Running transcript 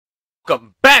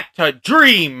Welcome back to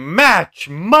Dream Match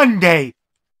Monday.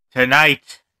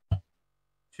 Tonight,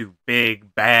 two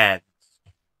big bads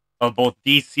of both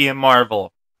DC and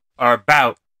Marvel are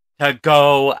about to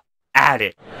go at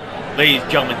it. Ladies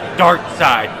and gentlemen,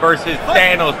 Darkseid versus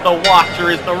Thanos. The Watcher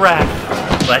is the ref.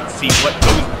 Let's see what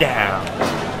goes down.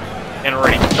 And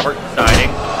already Darkseid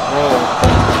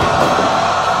roll.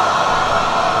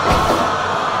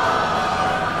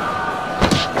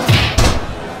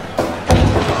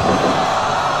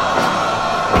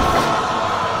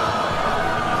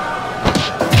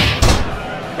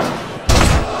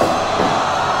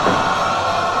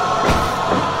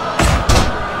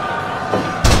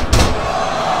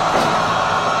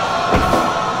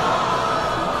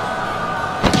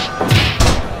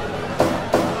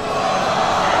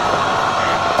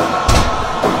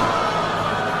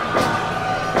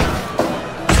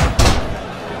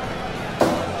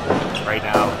 Right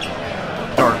now,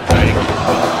 Darkseid with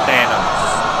Thanos.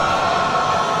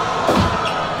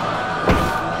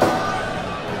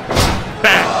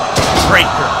 Back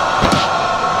breaker.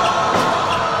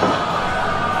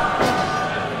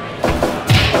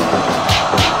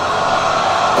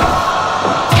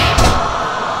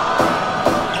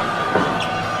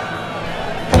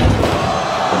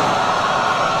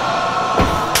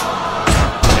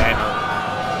 Thanos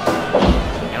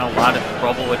in a lot of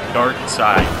trouble with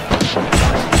Darkseid.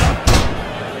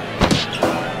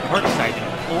 Darkseid in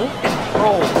full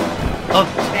control of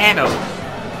Thanos.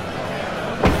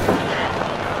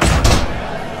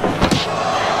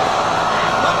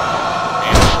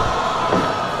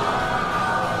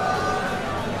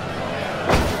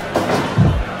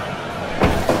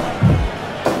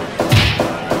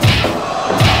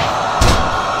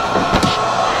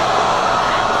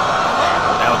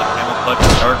 Now the camel clutch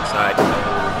of Darkseid.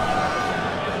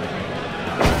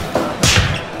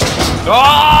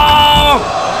 Oh!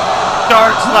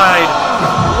 Darkseid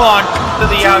launched to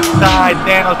the outside.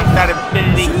 Thanos with that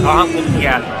Infinity Gauntlet he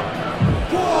has on.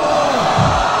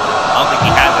 I don't think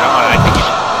he has it on. I think he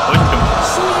just pushed him.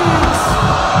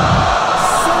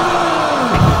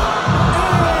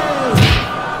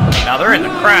 Now they're in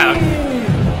the crowd.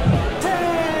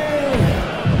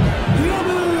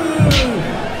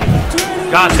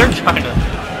 God, they're trying to...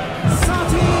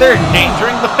 They're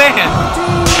endangering the fans.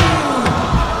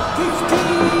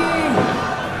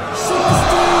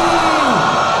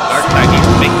 Darkseid needs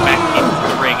to make back into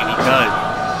the ring, and he does.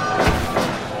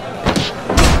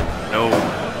 No.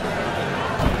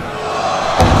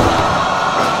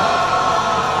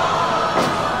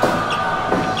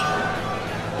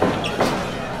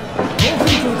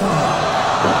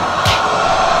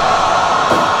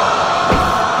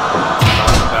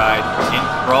 Darkseid in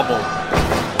trouble.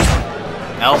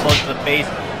 Elbows to the face.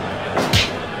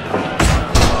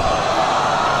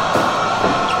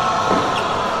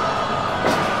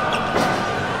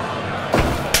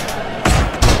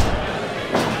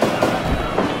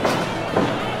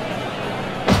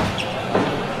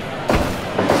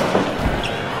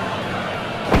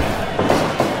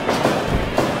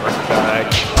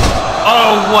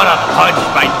 Oh, what a punch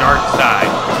by Darkseid.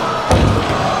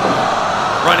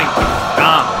 Running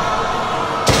stomp.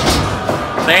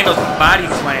 Thanos body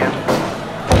slam.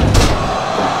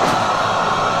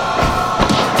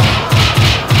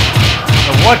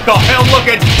 And what the hell? Look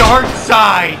at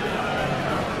Darkseid.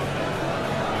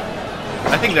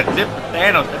 I think that's it for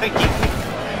Thanos. I think he's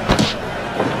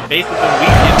basically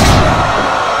weakened.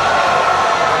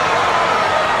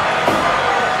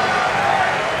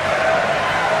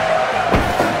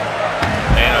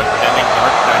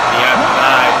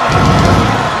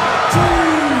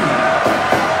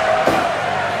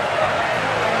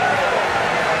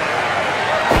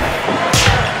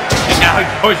 Now he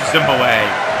pushes him away.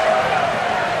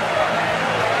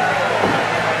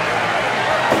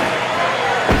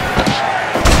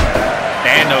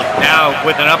 Thanos now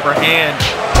with an upper hand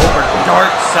over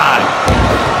Darkseid.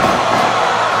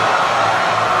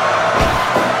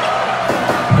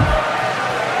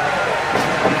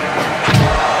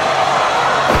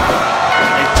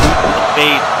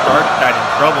 Face, Darkseid in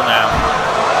trouble now.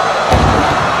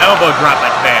 Elbow drop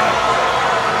by Thanos.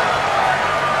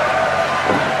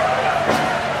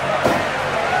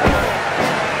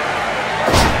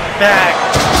 Back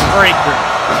breaker.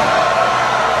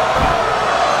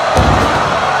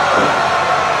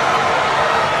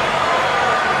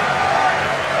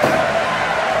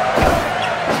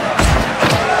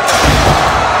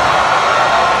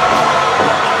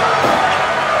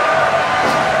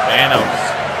 Thanos,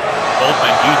 both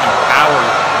men using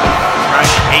powers, trying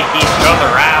to take each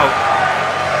other out.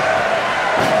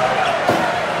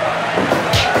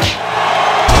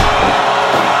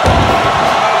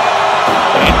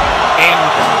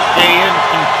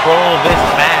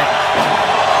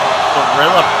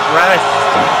 rest.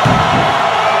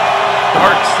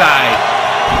 Darkseid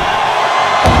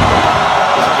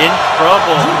in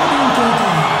trouble.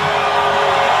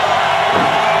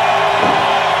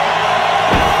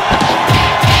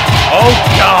 Oh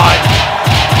God!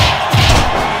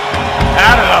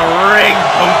 Out of the ring,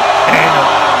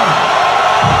 Thanos.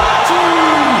 2,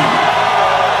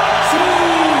 3,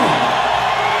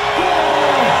 4,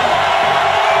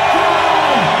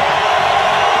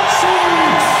 5, 6,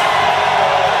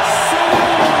 7.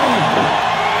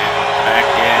 Back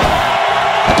in.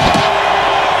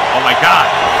 Oh my God!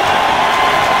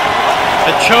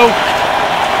 The choke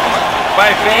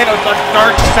by Thanos on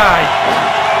Darkseid.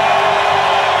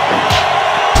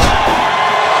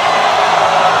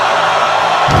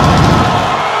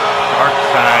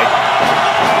 Darkseid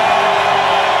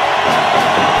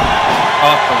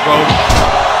off the rope,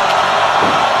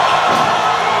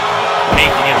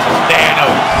 taking it to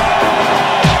Thanos.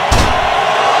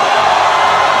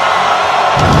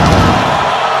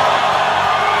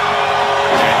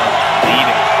 Thanos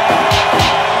bleeding.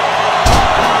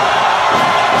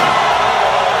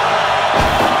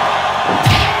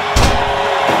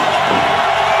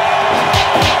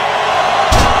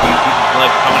 You see the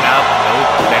blood coming out of the nose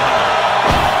of Thanos.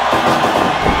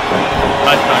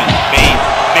 Touch on his face,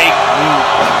 big move.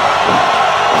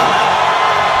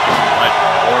 Blood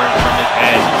pouring from his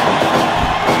head.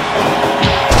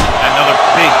 Another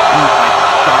big move by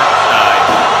Darkseid.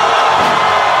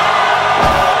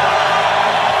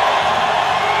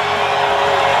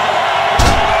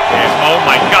 And oh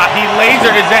my God, he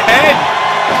lasered his head.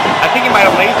 I think he might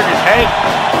have lasered his head.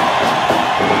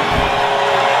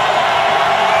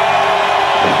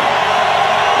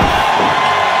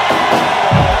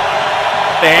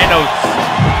 Thanos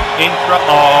in trouble.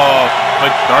 Oh,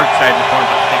 puts Darkseid in the corner,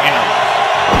 but Thanos.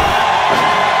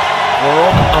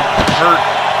 World of Hurt.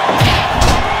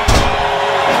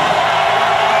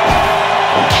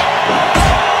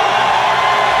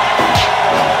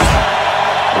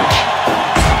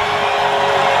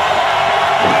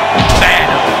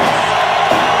 Thanos.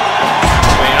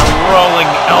 And a rolling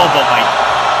elbow by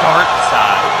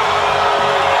Darkseid.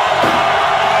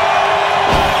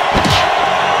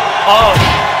 Oh,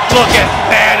 look at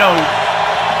Thanos.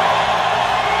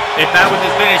 If that was his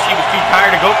finish, he was too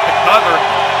tired to go for the cover.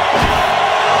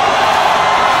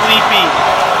 Sleepy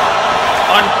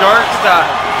on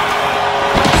Darkseid.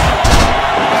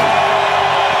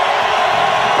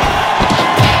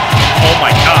 Oh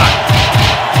my God.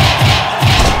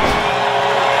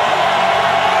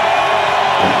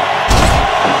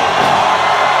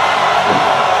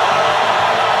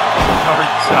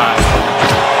 Darkseid.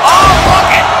 Oh, look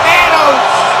at Thanos!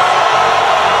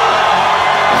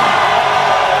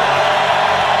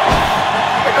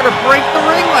 They're gonna break the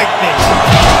ring like this.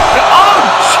 Oh,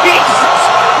 Jesus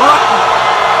Christ!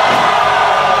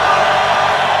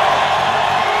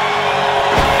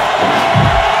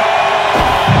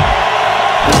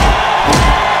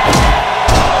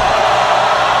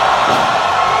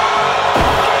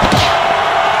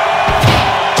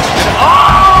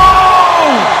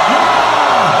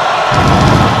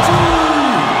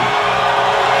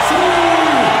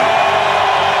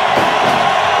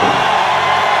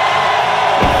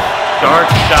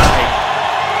 Darkseid.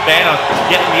 Thanos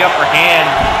getting the upper hand.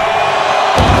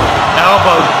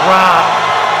 Elbow drop.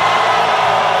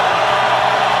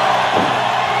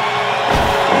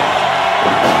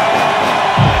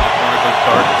 Corner goes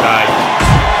Darkseid.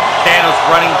 Thanos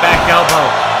running back elbow.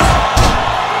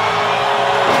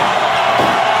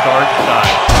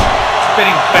 Darkseid.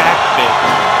 Spinning back fist.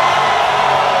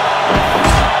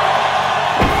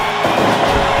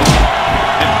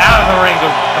 And out of the ring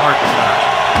goes Darkseid.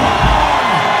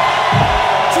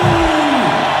 2,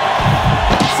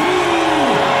 3,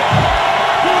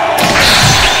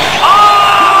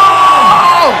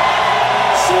 Oh!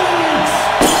 6,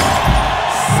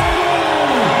 7,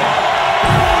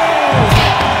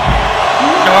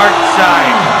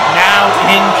 Darkseid now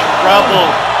in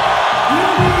trouble.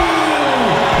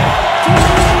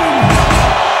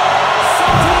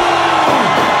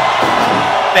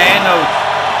 Thanos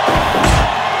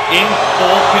in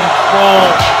full control.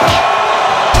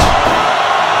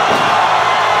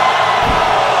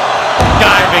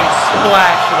 Diving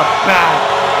splash to the back.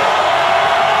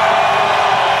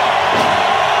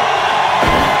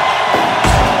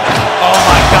 Oh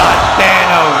my God,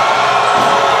 Thanos.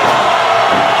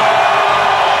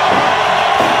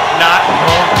 Not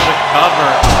going for the cover.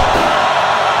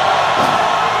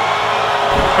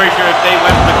 Pretty sure if they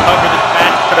went for the cover, this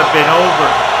match could have been over.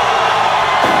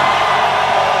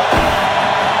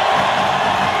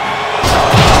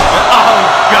 Oh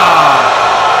God.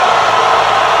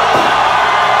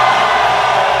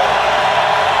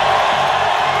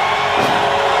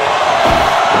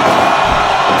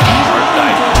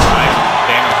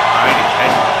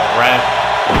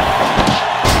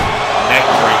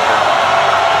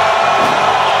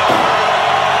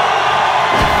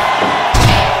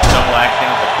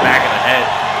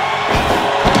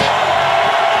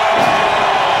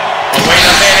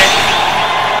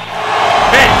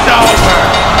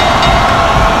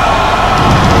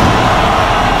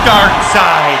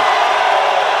 Darkseid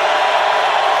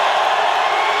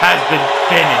has been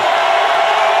finished.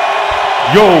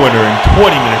 Your winner in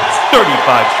 20 minutes,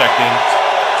 35 seconds,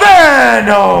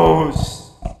 Thanos!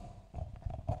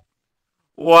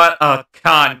 What a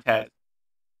contest.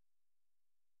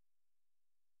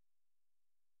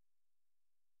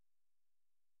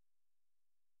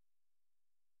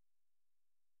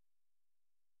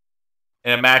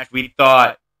 In a match we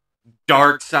thought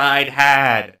Darkseid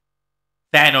had,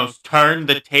 Thanos turned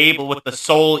the table with the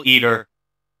Soul Eater.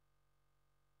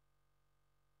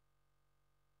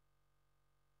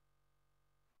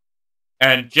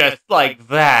 And just like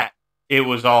that, it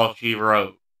was all she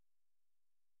wrote.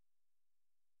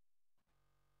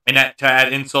 And to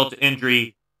add insult to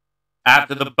injury,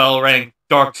 after the bell rang,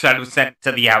 Darkseid was sent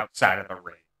to the outside of the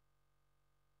ring.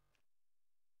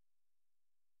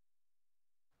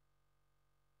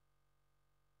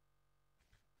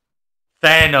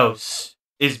 Thanos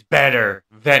is better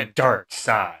than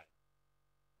Darkseid.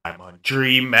 I'm on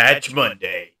Dream Match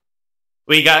Monday.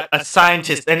 We got a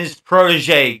scientist and his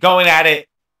protege going at it.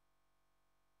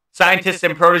 Scientist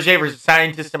and protege versus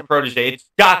scientist and protege. It's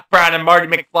Doc Brown and Marty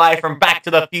McFly from Back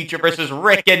to the Future versus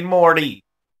Rick and Morty.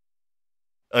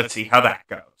 Let's see how that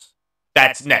goes.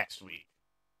 That's next week.